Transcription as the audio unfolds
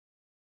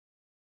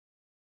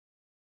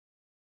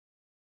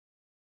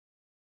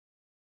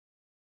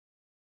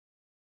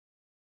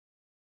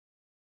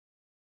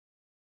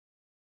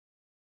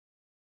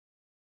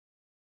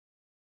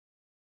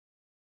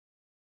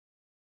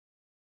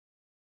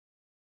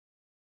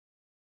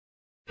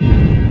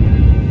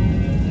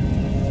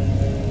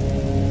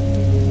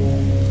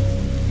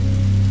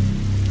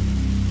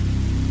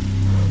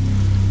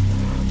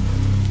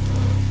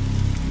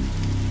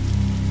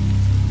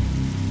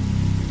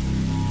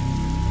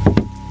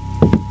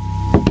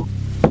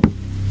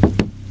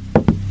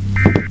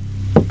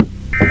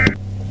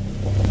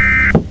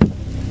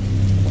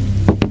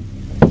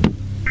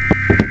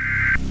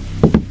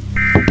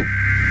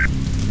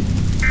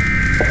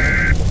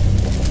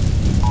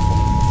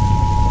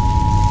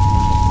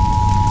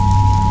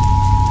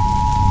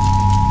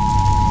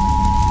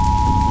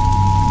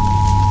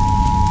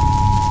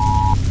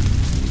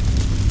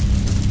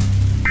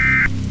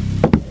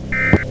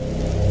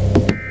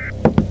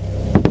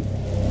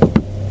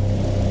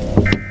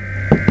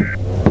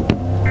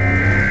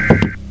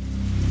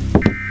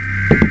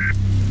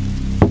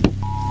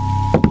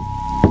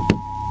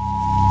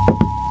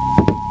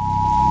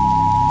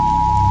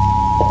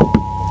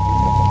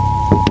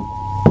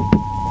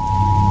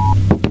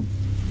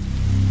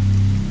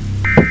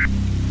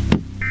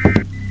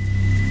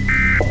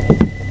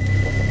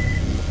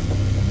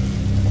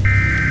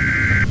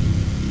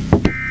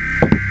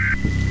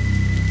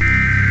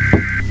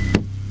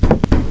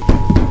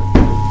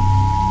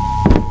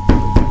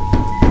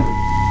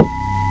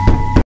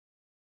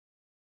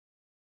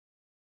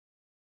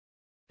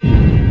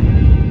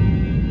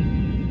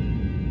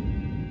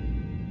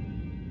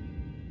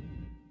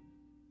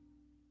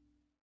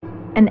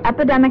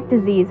epidemic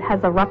disease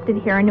has erupted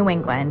here in New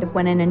England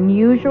when an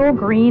unusual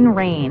green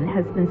rain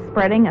has been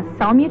spreading a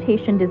cell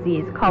mutation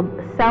disease called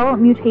cell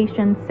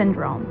mutation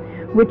syndrome,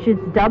 which is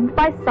dubbed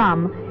by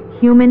some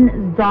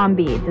human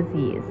zombie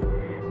disease.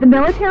 The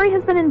military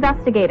has been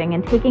investigating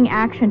and taking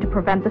action to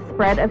prevent the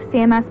spread of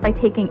CMS by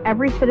taking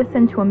every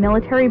citizen to a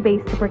military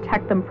base to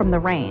protect them from the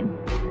rain.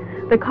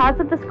 The cause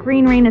of this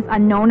green rain is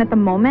unknown at the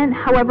moment.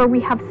 However,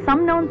 we have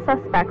some known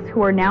suspects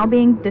who are now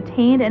being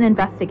detained and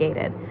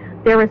investigated.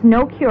 There is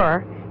no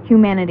cure.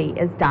 Humanity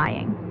is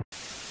dying.